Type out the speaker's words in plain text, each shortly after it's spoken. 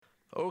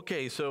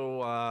Okay,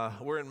 so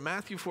we're in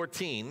Matthew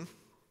 14.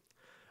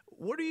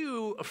 What are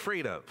you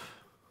afraid of?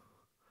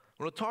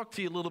 I want to talk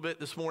to you a little bit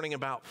this morning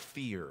about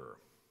fear.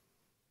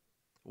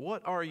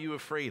 What are you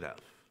afraid of?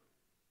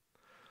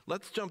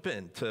 Let's jump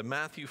into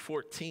Matthew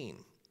 14.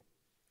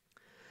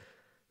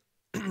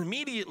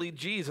 Immediately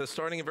Jesus,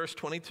 starting in verse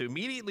 22,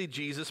 immediately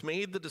Jesus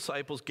made the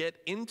disciples get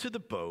into the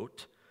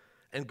boat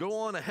and go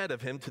on ahead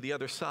of him to the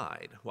other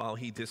side while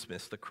he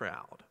dismissed the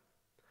crowd.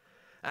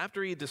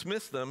 After he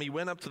dismissed them, he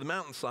went up to the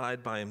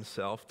mountainside by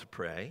himself to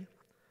pray.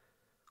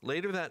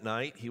 Later that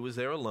night, he was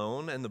there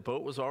alone, and the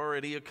boat was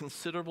already a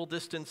considerable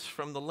distance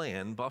from the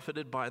land,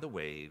 buffeted by the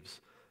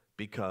waves,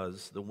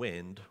 because the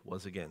wind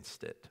was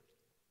against it.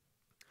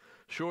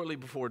 Shortly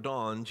before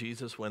dawn,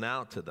 Jesus went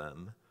out to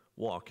them,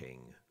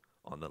 walking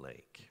on the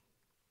lake.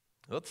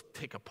 Let's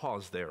take a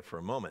pause there for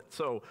a moment.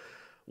 So,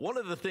 one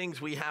of the things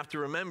we have to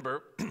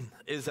remember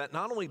is that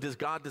not only does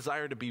God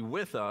desire to be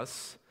with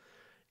us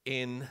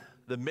in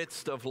the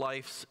midst of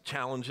life's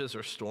challenges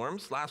or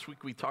storms. Last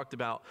week we talked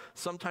about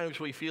sometimes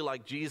we feel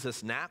like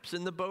Jesus naps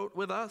in the boat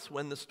with us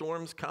when the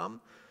storms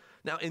come.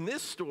 Now in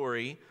this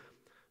story,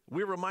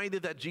 we're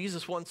reminded that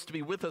Jesus wants to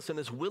be with us and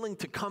is willing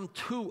to come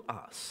to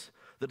us.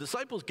 The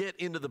disciples get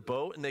into the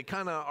boat and they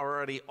kind of are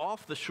already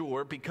off the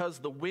shore because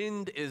the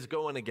wind is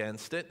going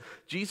against it.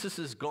 Jesus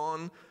is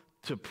gone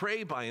to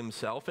pray by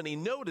himself, and he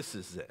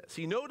notices this.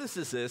 He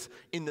notices this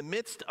in the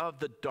midst of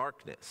the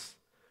darkness.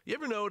 You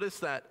ever notice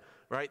that?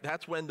 Right,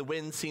 that's when the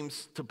wind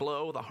seems to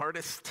blow the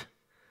hardest.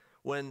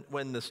 When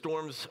the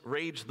storms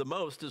rage the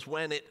most is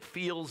when it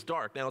feels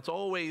dark. Now, it's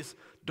always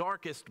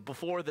darkest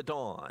before the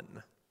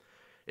dawn.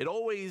 It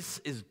always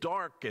is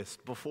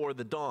darkest before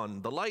the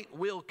dawn. The light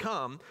will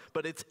come,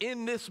 but it's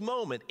in this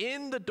moment,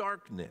 in the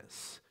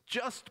darkness,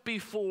 just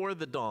before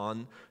the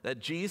dawn, that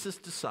Jesus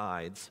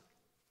decides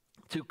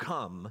to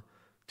come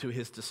to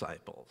his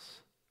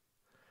disciples.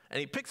 And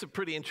he picks a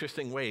pretty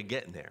interesting way of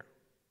getting there.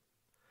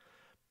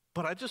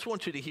 But I just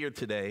want you to hear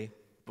today,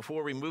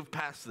 before we move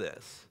past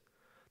this,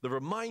 the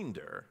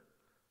reminder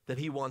that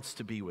he wants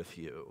to be with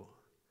you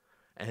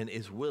and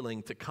is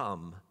willing to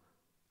come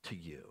to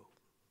you.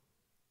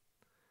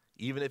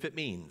 Even if it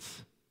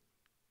means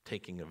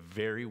taking a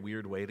very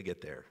weird way to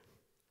get there,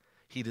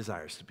 he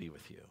desires to be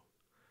with you.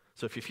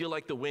 So if you feel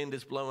like the wind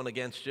is blowing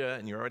against you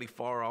and you're already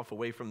far off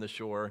away from the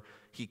shore,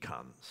 he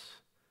comes.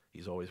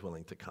 He's always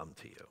willing to come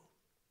to you.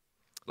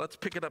 Let's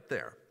pick it up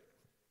there.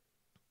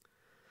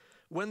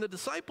 When the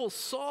disciples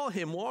saw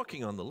him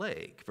walking on the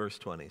lake, verse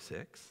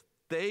 26,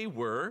 they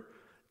were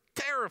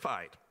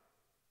terrified.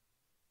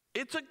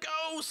 "It's a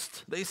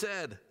ghost," they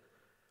said.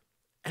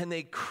 And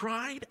they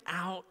cried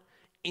out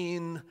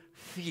in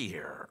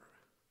fear.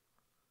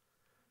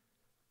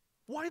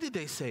 Why did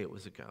they say it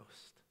was a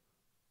ghost?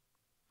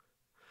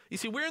 You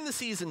see, we're in the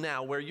season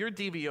now where your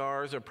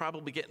DVRs are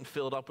probably getting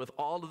filled up with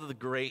all of the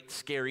great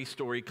scary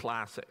story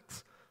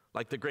classics,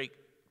 like the great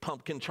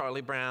Pumpkin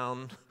Charlie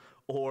Brown,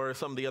 or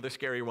some of the other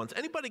scary ones.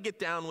 Anybody get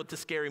down with the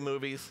scary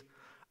movies?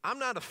 I'm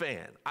not a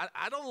fan.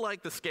 I don't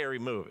like the scary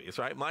movies,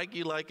 right? Mike,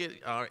 you like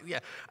it? Yeah.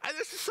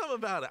 There's just something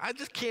about it. I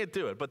just can't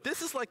do it. But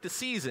this is like the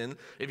season,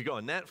 if you go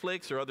on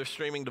Netflix or other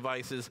streaming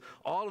devices,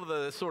 all of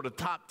the sort of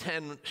top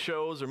 10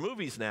 shows or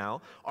movies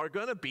now are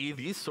going to be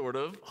these sort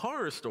of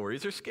horror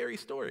stories or scary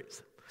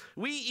stories.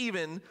 We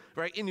even,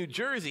 right, in New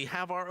Jersey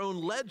have our own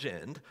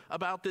legend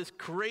about this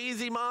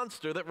crazy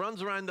monster that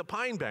runs around the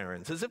Pine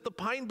Barrens, as if the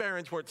Pine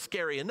Barrens weren't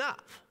scary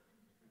enough.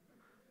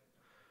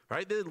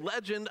 Right, the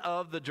legend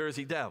of the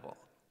Jersey Devil.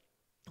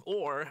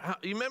 Or,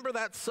 you remember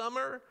that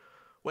summer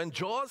when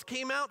Jaws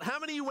came out? How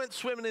many of you went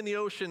swimming in the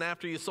ocean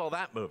after you saw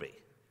that movie?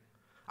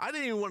 I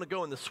didn't even want to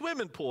go in the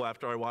swimming pool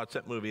after I watched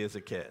that movie as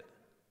a kid.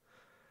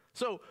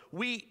 So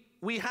we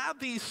have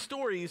these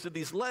stories of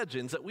these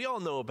legends that we all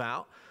know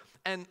about,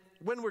 and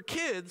when we're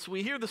kids,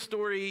 we hear the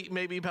story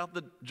maybe about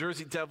the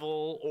Jersey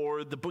Devil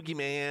or the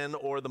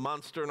boogeyman or the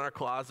monster in our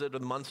closet or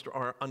the monster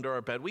under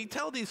our bed. We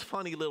tell these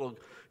funny little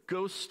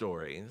ghost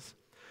stories.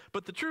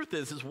 But the truth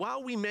is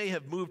while we may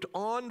have moved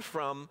on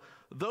from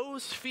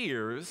those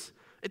fears,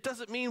 it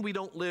doesn't mean we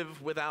don't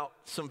live without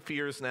some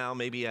fears now,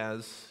 maybe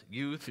as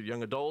youth or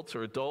young adults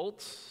or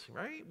adults,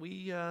 right?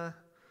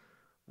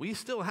 We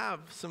still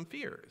have some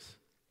fears.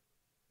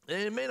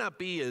 And it may not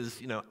be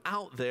as,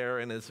 out there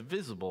and as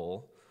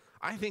visible.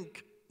 I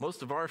think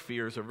most of our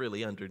fears are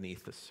really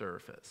underneath the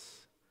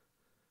surface.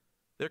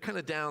 They're kind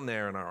of down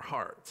there in our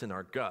hearts, in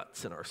our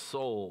guts, in our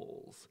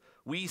souls.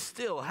 We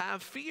still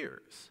have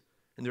fears.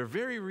 And they're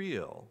very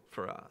real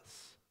for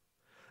us.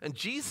 And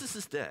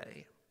Jesus'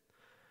 day,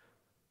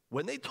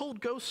 when they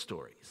told ghost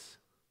stories,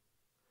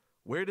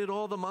 where did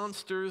all the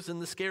monsters and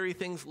the scary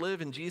things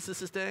live in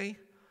Jesus' day?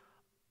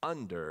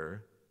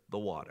 Under the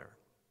water.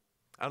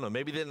 I don't know,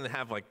 maybe they didn't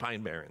have like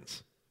Pine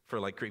Barrens for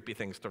like creepy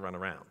things to run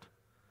around.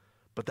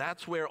 But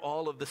that's where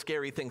all of the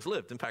scary things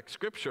lived. In fact,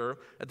 Scripture,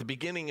 at the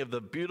beginning of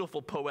the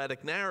beautiful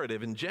poetic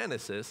narrative in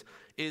Genesis,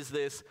 is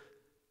this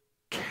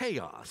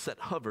chaos that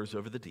hovers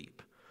over the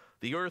deep.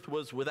 The earth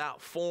was without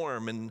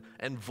form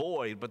and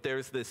void, but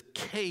there's this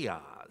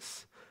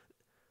chaos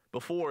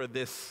before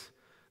this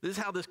This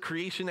is how this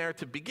creation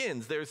narrative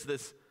begins. There's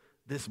this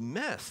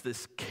mess,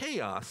 this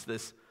chaos,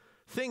 this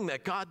thing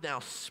that God now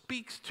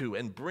speaks to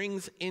and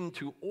brings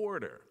into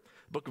order.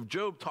 The book of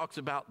Job talks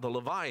about the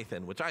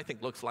Leviathan, which I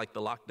think looks like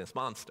the Loch Ness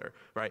Monster,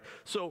 right?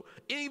 So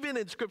even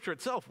in Scripture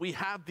itself, we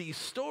have these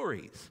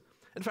stories.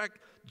 In fact,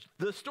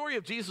 the story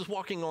of Jesus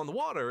walking on the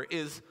water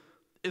is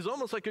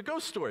almost like a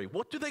ghost story.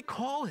 What do they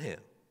call him?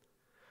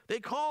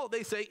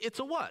 They say, it's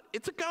a what?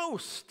 It's a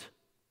ghost.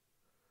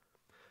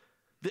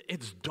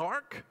 It's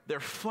dark, they're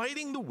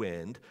fighting the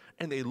wind,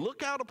 and they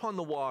look out upon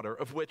the water,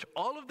 of which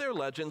all of their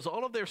legends,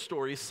 all of their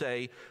stories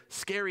say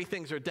scary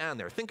things are down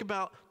there. Think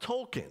about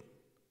Tolkien.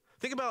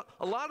 Think about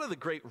a lot of the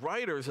great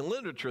writers in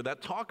literature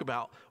that talk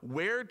about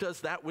where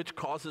does that which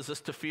causes us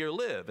to fear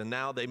live. And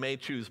now they may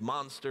choose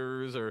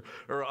monsters or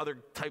other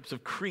types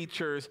of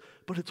creatures,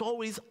 but it's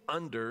always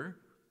under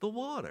the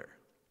water.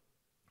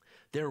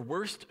 Their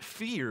worst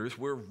fears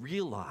were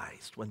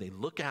realized when they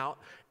look out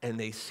and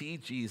they see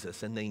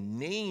Jesus and they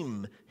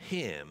name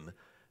him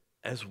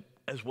as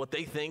what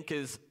they think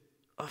is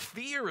a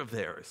fear of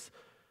theirs.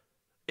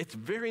 It's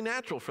very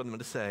natural for them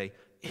to say,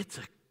 it's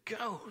a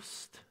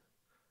ghost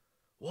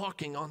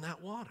walking on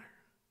that water.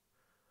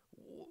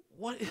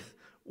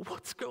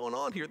 What's going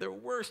on here? Their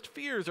worst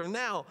fears are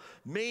now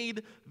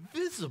made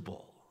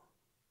visible.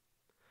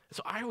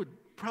 So I would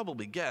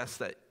probably guess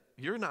that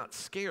you're not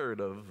scared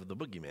of the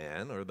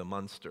boogeyman or the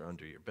monster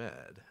under your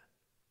bed.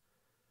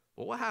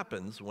 Well, what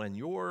happens when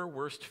your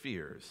worst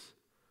fears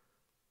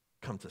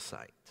come to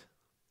sight?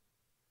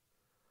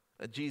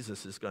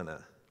 Jesus is going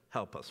to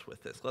help us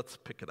with this. Let's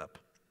pick it up.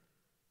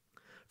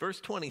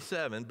 Verse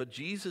 27, but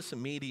Jesus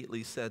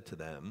immediately said to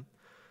them,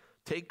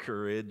 take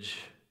courage,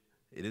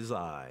 it is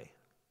I.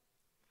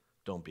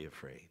 Don't be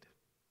afraid.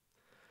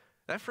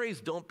 That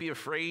phrase, don't be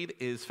afraid,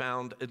 is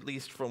found, at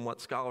least from what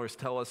scholars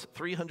tell us,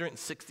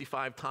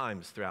 365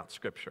 times throughout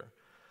Scripture.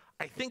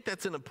 I think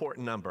that's an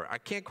important number. I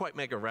can't quite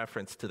make a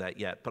reference to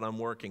that yet, but I'm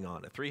working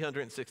on it.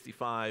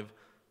 365,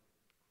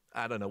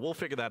 I don't know, we'll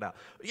figure that out.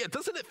 Yeah,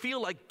 doesn't it feel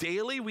like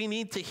daily we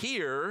need to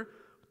hear,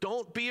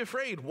 don't be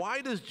afraid?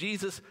 Why does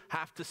Jesus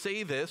have to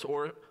say this,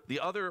 or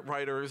the other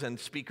writers and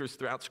speakers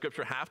throughout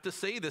Scripture have to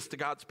say this to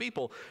God's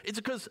people? It's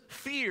because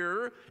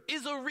fear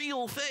is a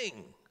real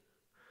thing.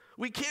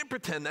 We can't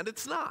pretend that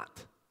it's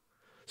not.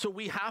 So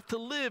we have to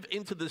live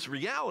into this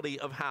reality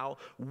of how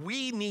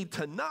we need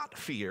to not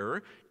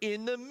fear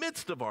in the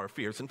midst of our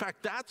fears. In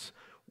fact, that's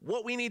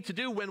what we need to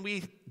do when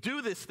we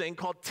do this thing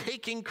called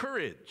taking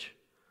courage.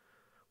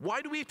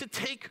 Why do we have to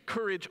take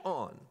courage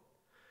on?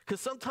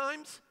 Because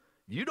sometimes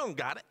you don't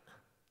got it.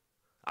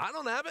 I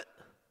don't have it.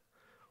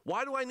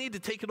 Why do I need to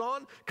take it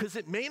on? Because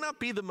it may not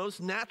be the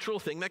most natural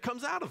thing that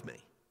comes out of me.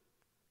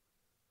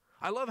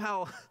 I love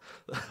how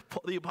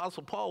the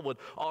Apostle Paul would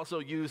also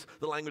use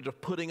the language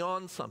of putting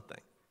on something.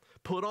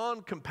 Put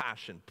on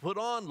compassion, put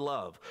on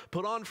love,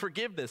 put on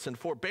forgiveness and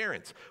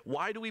forbearance.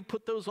 Why do we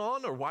put those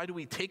on, or why do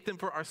we take them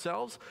for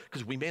ourselves?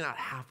 Because we may not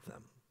have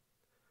them.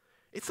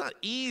 It's not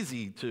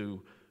easy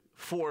to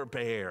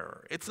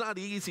forbear. It's not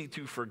easy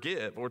to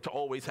forgive or to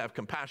always have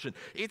compassion.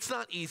 It's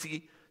not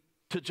easy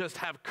to just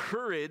have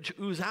courage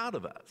ooze out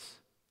of us.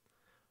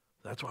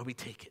 That's why we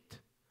take it.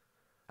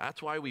 That's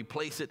why we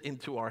place it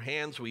into our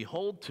hands, we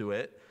hold to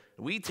it,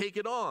 we take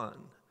it on.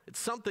 It's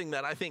something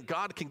that I think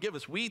God can give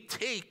us. We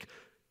take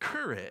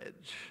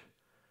courage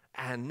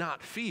and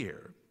not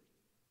fear.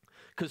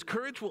 Because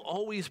courage will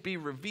always be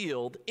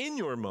revealed in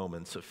your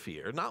moments of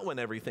fear, not when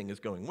everything is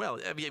going well.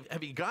 Have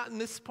you gotten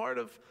this part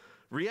of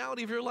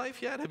reality of your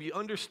life yet? Have you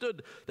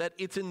understood that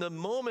it's in the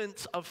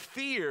moments of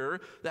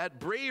fear that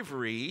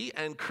bravery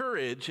and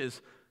courage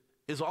is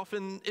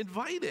often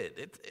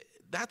invited?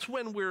 That's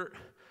when we're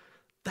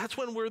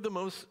the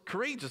most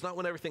courageous, not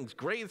when everything's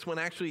great. It's when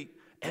actually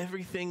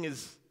everything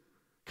is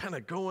kind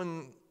of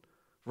going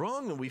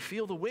wrong and we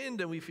feel the wind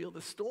and we feel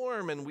the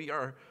storm and we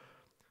are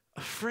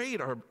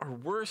afraid. Our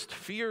worst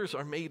fears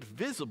are made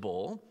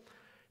visible.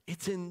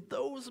 It's in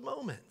those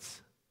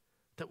moments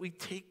that we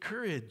take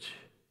courage.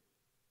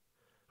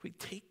 We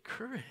take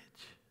courage.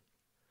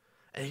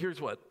 And here's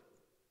what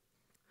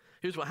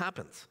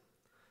happens.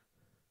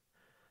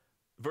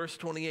 Verse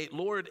 28,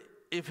 Lord,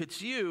 if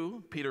it's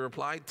you, Peter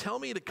replied, tell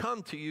me to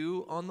come to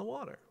you on the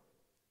water.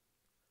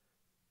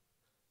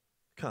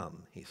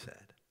 Come, he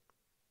said.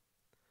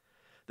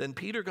 Then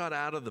Peter got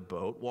out of the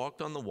boat,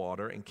 walked on the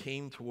water, and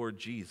came toward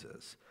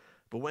Jesus.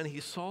 But when he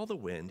saw the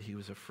wind, he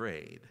was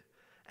afraid,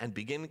 and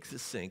beginning to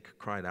sink,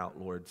 cried out,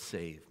 Lord,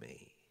 save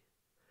me.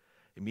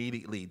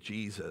 Immediately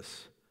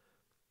Jesus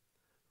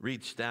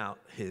reached out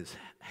his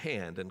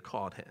hand and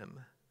caught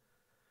him.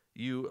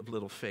 You of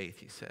little faith,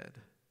 he said,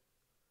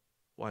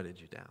 why did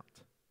you doubt?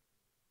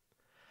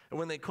 And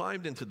when they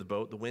climbed into the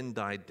boat, the wind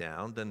died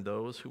down. Then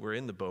those who were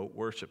in the boat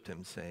worshiped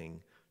him,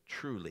 saying,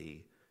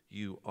 truly,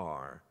 you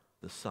are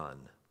the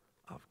Son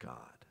of God.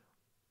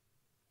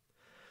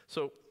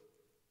 So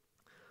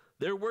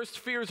their worst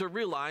fears are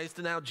realized,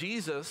 and now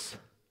Jesus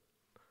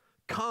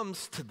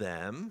comes to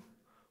them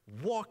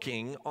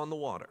walking on the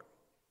water.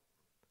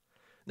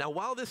 Now,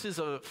 while this is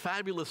a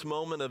fabulous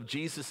moment of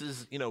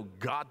Jesus'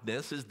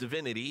 godness, his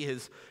divinity,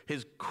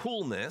 his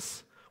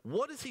coolness,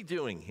 what is he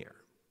doing here?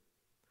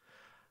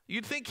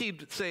 You'd think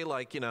he'd say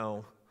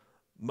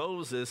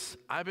Moses,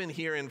 I've been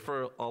hearing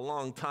for a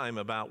long time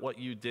about what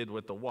you did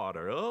with the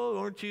water. Oh,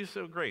 aren't you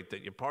so great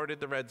that you parted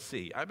the Red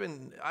Sea?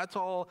 That's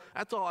all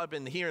I've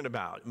been hearing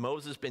about.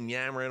 Moses been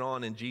yammering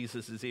on in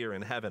Jesus' ear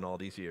in heaven all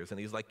these years. And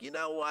he's like, you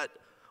know what?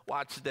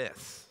 Watch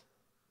this.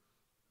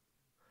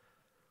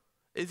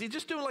 Is he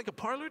just doing like a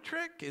parlor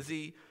trick?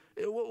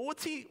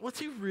 What's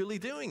he really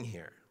doing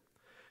here?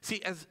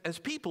 See, as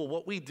people,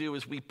 what we do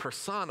is we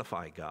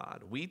personify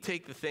God. We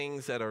take the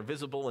things that are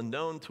visible and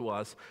known to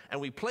us, and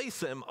we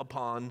place them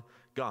upon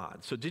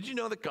God. So did you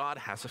know that God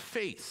has a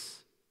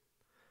face?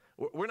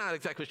 We're not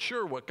exactly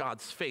sure what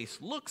God's face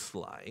looks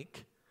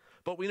like,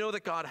 but we know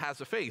that God has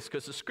a face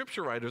because the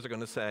scripture writers are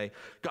going to say,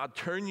 God,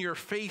 turn your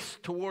face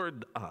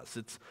toward us.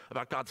 It's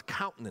about God's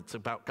countenance,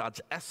 about God's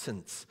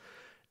essence.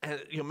 And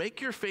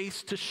make your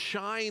face to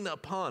shine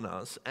upon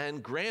us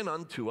and grant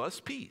unto us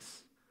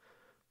peace.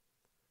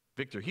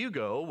 Victor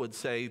Hugo would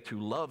say to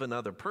love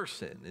another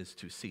person is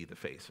to see the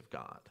face of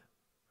God.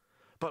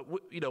 But,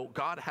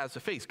 God has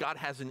a face. God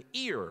has an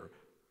ear.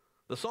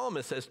 The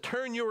psalmist says,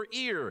 turn your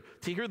ear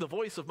to hear the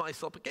voice of my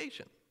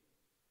supplication.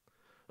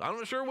 I'm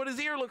not sure what his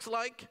ear looks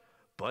like,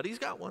 but he's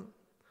got one.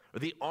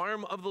 The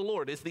arm of the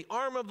Lord. Is the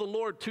arm of the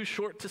Lord too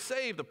short to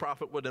save? The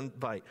prophet would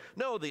invite.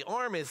 No, the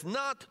arm is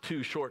not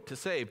too short to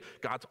save.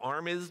 God's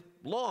arm is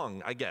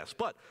long, I guess.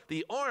 But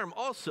the arm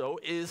also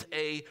is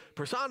a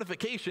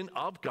personification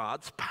of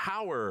God's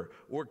power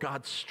or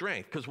God's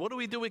strength. Because what do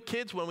we do with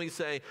kids when we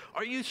say,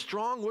 are you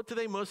strong? What do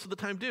they most of the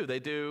time do?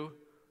 They do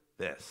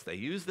this. They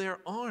use their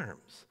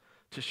arms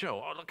to show,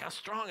 oh, look how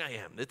strong I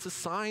am. It's a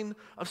sign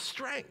of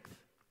strength.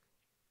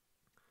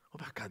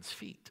 What about God's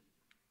feet?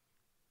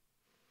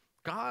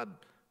 God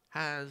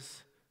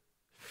has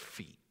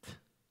feet.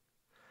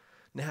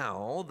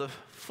 Now, the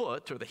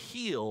foot or the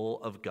heel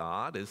of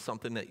God is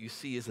something that you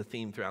see as a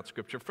theme throughout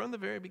Scripture from the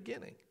very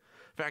beginning.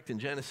 In fact, in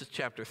Genesis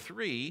chapter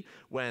 3,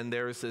 when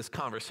there's this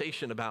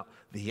conversation about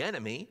the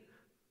enemy,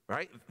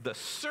 right? The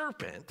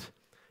serpent,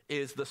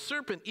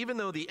 even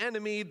though the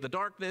enemy, the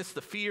darkness,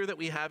 the fear that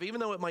we have,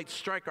 even though it might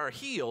strike our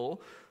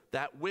heel,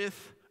 that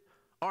with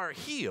our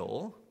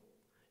heel,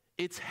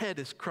 its head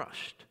is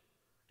crushed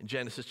in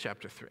Genesis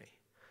chapter 3.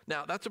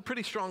 Now, that's a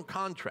pretty strong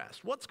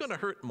contrast. What's going to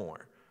hurt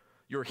more?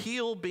 Your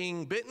heel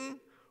being bitten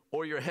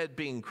or your head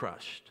being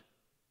crushed?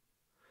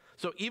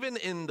 So even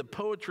in the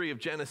poetry of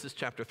Genesis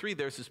chapter 3,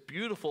 there's this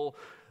beautiful,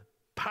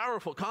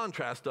 powerful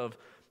contrast of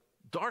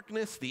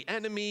darkness, the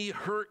enemy,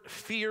 hurt,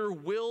 fear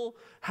will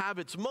have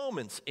its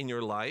moments in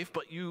your life,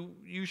 but you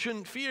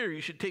shouldn't fear.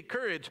 You should take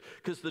courage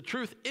because the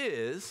truth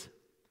is,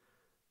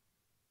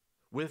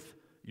 with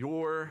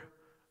your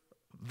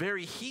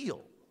very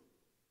heel,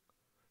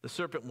 the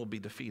serpent will be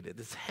defeated.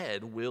 His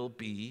head will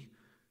be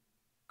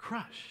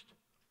crushed.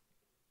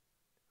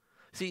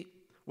 See,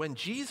 when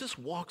Jesus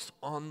walks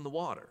on the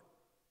water,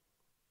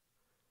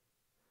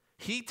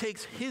 he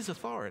takes his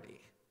authority,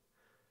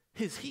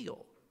 his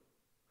heel,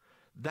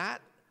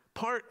 that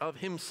part of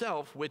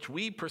himself which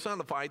we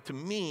personify to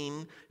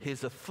mean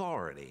his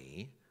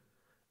authority,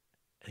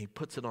 and he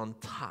puts it on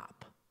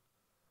top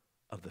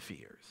of the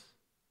fears,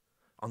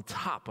 on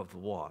top of the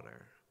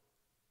water.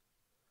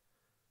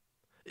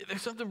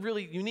 There's something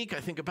really unique, I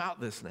think, about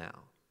this now.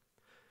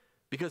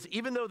 Because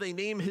even though they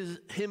name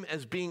him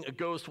as being a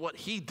ghost, what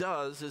he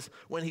does is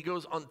when he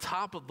goes on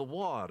top of the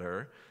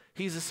water,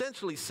 he's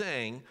essentially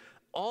saying,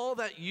 all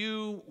that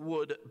you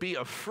would be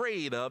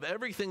afraid of,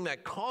 everything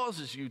that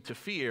causes you to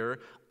fear,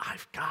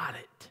 I've got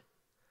it.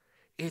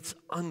 It's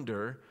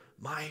under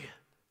my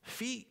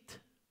feet.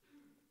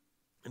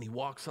 And he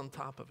walks on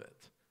top of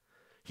it.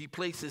 He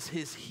places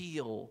his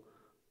heel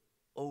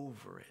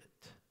over it.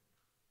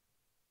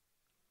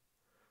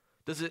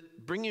 Does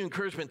it bring you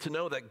encouragement to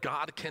know that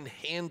God can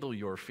handle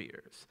your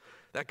fears?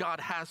 That God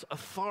has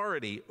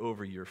authority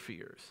over your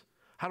fears?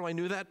 How do I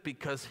know that?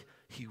 Because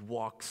he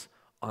walks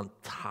on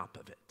top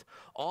of it.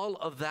 All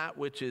of that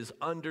which is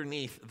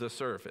underneath the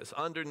surface,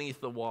 underneath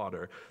the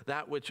water,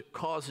 that which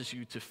causes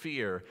you to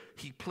fear,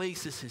 he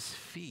places his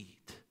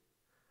feet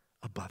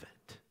above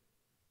it.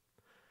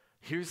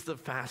 Here's the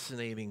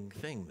fascinating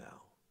thing, though.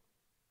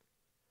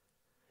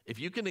 If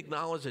you can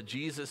acknowledge that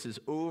Jesus is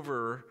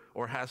over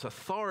or has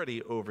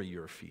authority over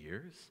your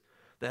fears,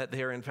 that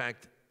they're in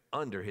fact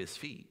under his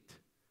feet,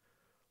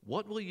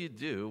 what will you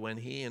do when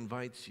he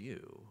invites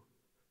you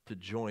to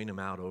join him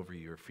out over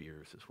your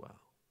fears as well?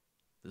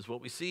 This is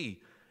what we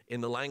see in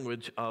the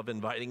language of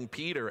inviting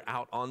Peter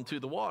out onto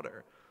the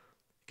water.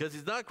 Because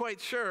he's not quite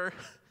sure,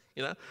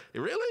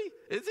 really?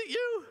 Is it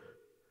you?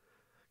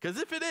 Because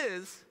if it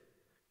is,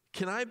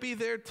 can I be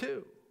there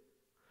too?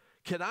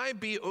 Can I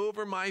be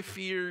over my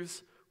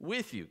fears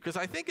with you? Because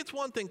I think it's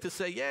one thing to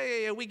say,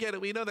 yeah, we get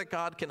it. We know that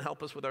God can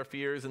help us with our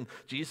fears and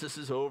Jesus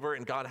is over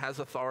and God has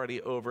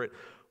authority over it.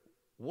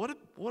 What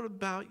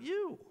about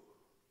you?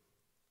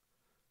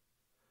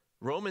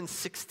 Romans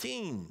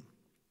 16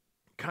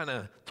 kind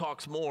of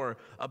talks more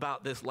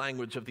about this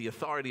language of the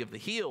authority of the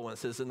heel when it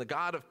says, and the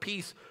God of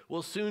peace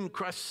will soon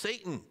crush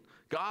Satan.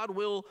 God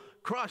will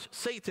crush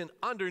Satan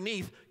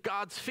underneath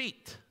God's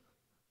feet.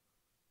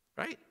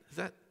 Right? Is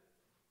that?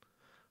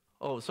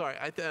 Oh, sorry.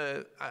 I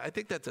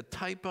think that's a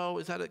typo.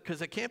 Is that it?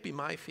 Because it can't be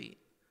my feet.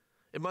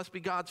 It must be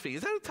God's feet.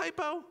 Is that a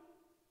typo?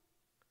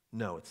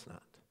 No, it's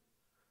not.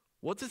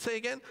 What's it say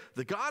again?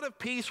 The God of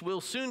peace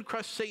will soon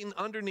crush Satan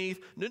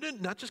underneath. No,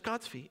 not just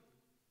God's feet.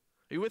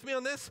 Are you with me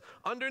on this?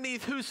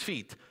 Underneath whose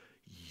feet?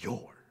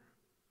 Your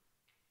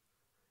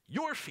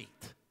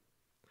feet.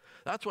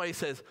 That's why he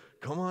says,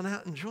 come on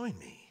out and join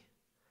me.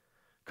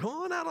 Come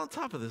on out on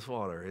top of this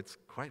water. It's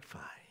quite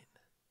fine.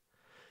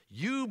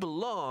 You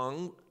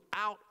belong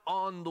out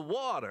on the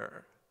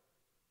water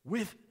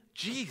with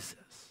Jesus,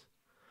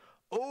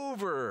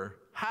 over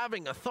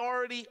having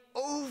authority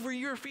over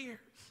your fears.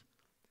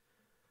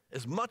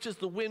 As much as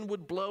the wind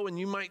would blow and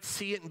you might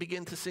see it and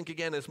begin to sink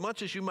again, as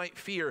much as you might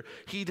fear,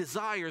 he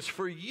desires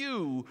for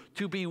you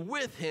to be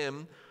with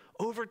him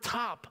over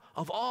top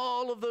of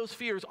all of those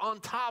fears, on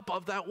top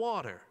of that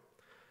water.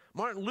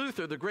 Martin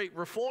Luther, the great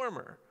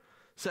reformer,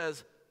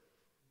 says,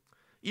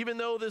 even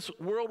though this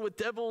world with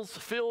devils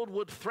filled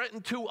would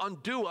threaten to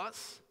undo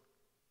us,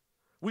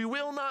 we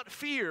will not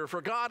fear,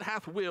 for God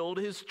hath willed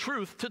his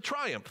truth to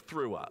triumph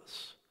through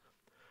us.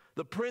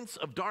 The prince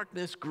of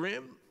darkness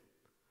grim,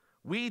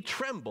 we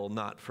tremble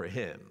not for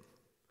him.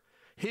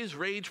 His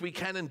rage we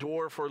can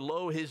endure, for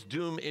lo, his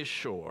doom is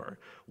sure.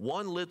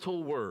 One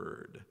little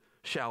word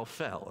shall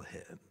fell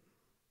him.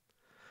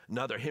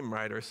 Another hymn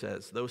writer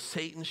says, though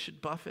Satan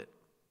should buffet,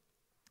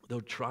 though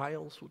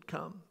trials would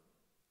come,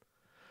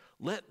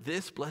 let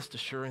this blessed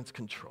assurance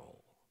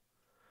control,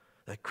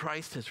 that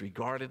Christ has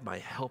regarded my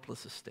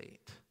helpless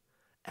estate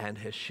and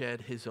has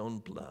shed his own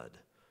blood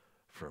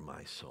for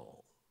my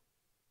soul.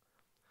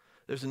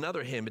 There's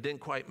another hymn. It didn't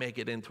quite make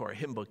it into our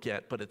hymn book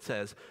yet, but it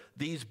says,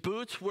 these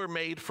boots were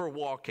made for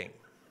walking.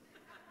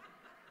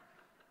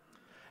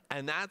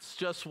 And that's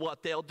just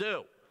what they'll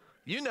do.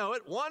 You know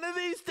it. One of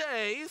these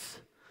days,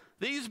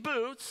 these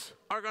boots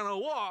are going to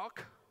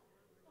walk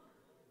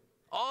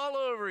all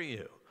over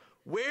you.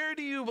 Where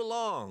do you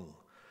belong?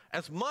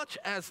 As much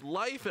as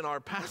life in our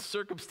past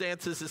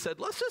circumstances has said,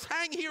 let's just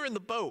hang here in the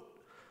boat.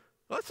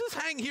 Let's just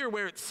hang here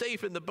where it's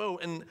safe in the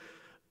boat. And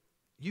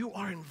you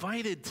are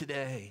invited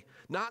today,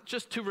 not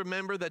just to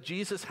remember that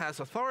Jesus has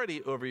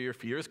authority over your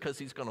fears because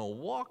he's going to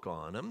walk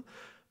on them,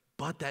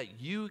 but that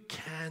you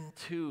can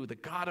too. The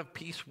God of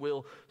peace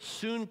will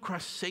soon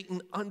crush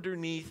Satan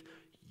underneath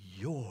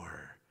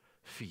your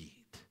feet.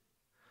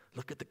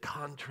 Look at the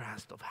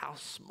contrast of how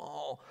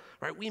small,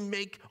 right? We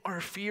make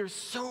our fears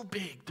so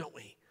big, don't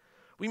we?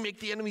 We make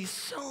the enemy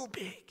so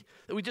big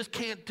that we just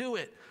can't do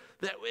it,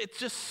 that it's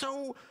just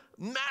so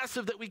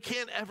massive that we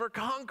can't ever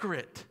conquer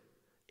it.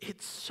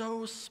 It's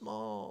so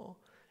small.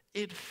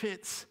 It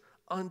fits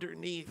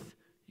underneath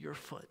your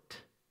foot.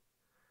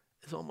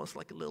 It's almost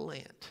like a little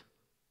ant.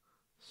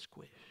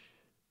 Squish.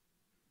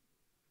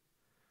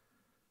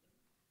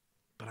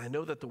 But I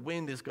know that the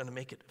wind is going to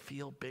make it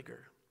feel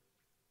bigger.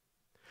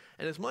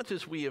 And as much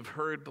as we have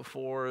heard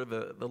before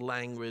the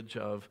language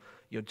of,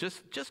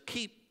 just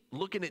keep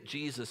looking at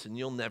Jesus and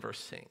you'll never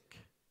sink.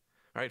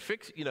 All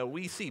right,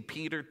 we see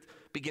Peter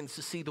begins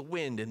to see the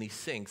wind and he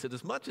sinks. And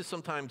as much as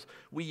sometimes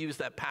we use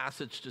that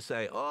passage to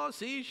say,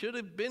 should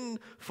have been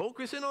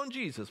focusing on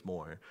Jesus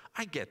more.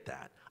 I get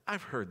that.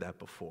 I've heard that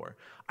before.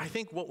 I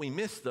think what we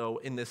miss, though,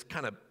 in this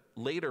kind of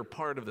later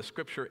part of the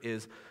scripture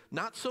is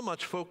not so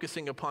much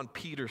focusing upon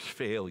Peter's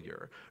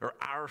failure or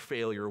our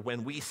failure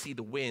when we see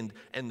the wind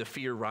and the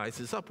fear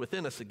rises up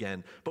within us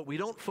again, but we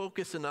don't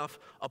focus enough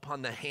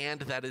upon the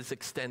hand that is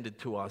extended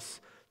to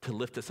us to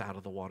lift us out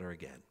of the water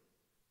again,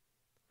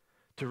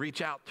 to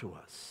reach out to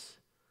us,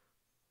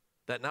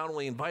 that not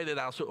only invited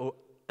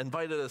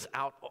us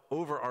out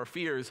over our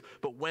fears,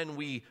 but when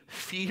we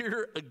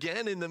fear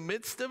again in the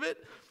midst of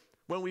it,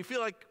 when we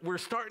feel like we're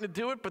starting to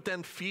do it, but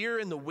then fear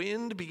and the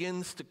wind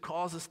begins to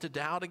cause us to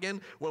doubt again,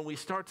 when we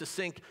start to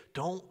sink,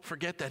 don't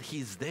forget that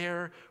he's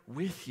there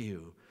with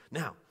you.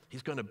 Now,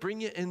 he's going to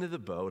bring you into the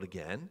boat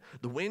again.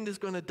 The wind is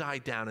going to die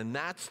down, and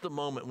that's the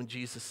moment when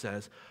Jesus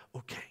says,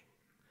 okay,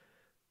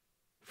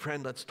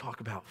 friend, let's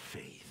talk about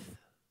faith.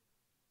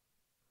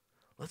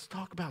 Let's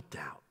talk about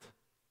doubt.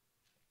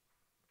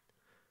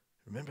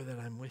 Remember that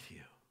I'm with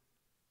you.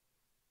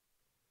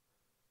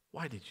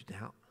 Why did you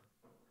doubt?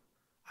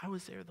 I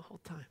was there the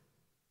whole time.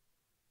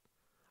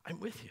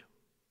 I'm with you.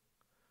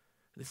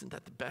 And isn't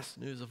that the best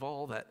news of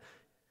all? That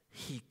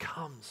he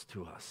comes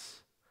to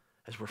us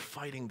as we're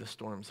fighting the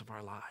storms of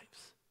our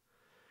lives.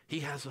 He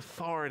has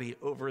authority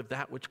over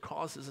that which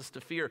causes us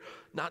to fear,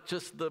 not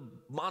just the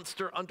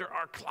monster under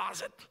our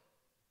closet,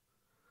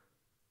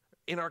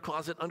 in our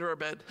closet, under our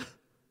bed,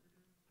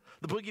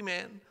 the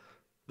boogeyman,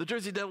 the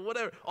Jersey Devil,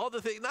 whatever, all the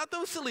things, not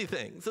those silly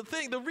things,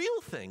 the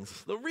real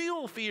things, the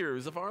real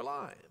fears of our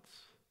lives.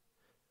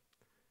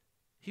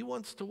 He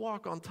wants to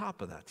walk on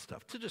top of that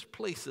stuff, to just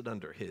place it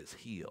under his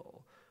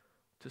heel,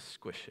 to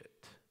squish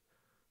it,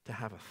 to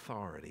have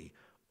authority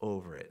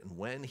over it. And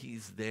when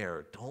he's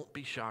there, don't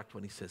be shocked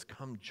when he says,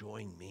 come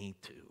join me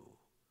too.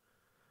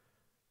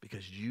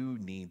 Because you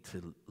need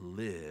to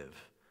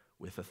live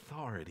with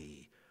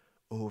authority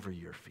over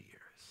your fears.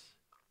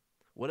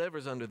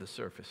 Whatever's under the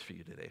surface for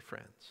you today,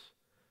 friends,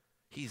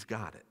 he's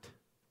got it.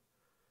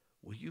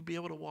 Will you be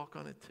able to walk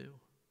on it too?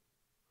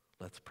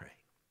 Let's pray.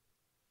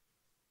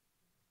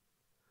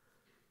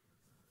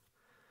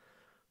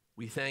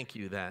 We thank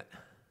you that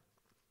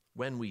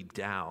when we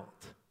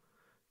doubt,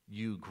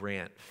 you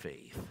grant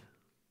faith.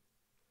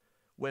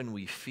 When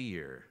we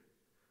fear,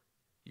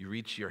 you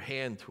reach your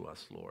hand to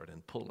us, Lord,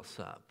 and pull us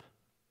up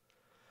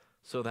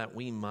so that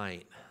we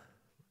might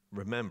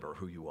remember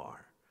who you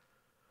are.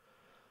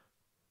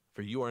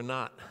 For you are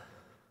not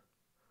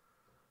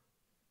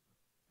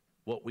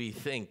what we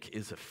think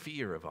is a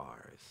fear of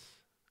ours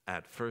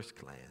at first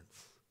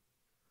glance.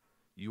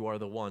 You are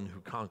the one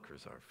who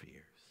conquers our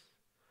fears.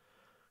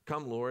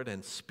 Come, Lord,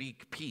 and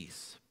speak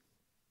peace,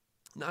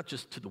 not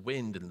just to the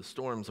wind and the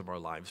storms of our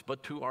lives,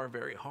 but to our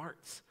very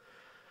hearts,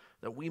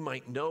 that we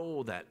might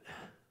know that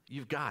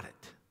you've got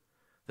it,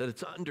 that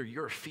it's under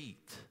your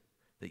feet,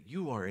 that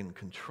you are in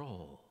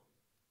control.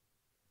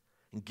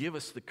 And give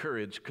us the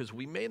courage, because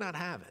we may not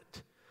have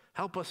it.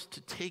 Help us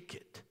to take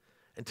it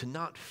and to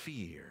not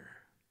fear,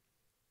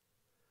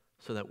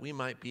 so that we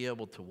might be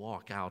able to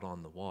walk out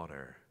on the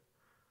water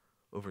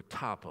over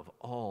top of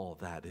all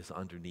that is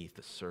underneath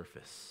the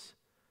surface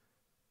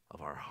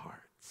of our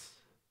hearts.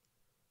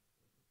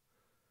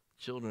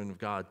 Children of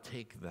God,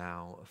 take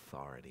thou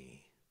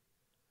authority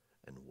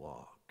and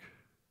walk.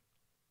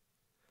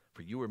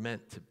 For you were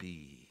meant to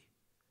be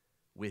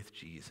with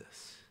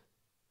Jesus,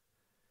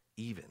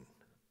 even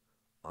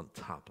on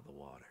top of the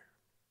water.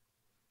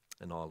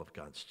 And all of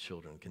God's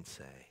children can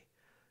say,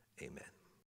 amen.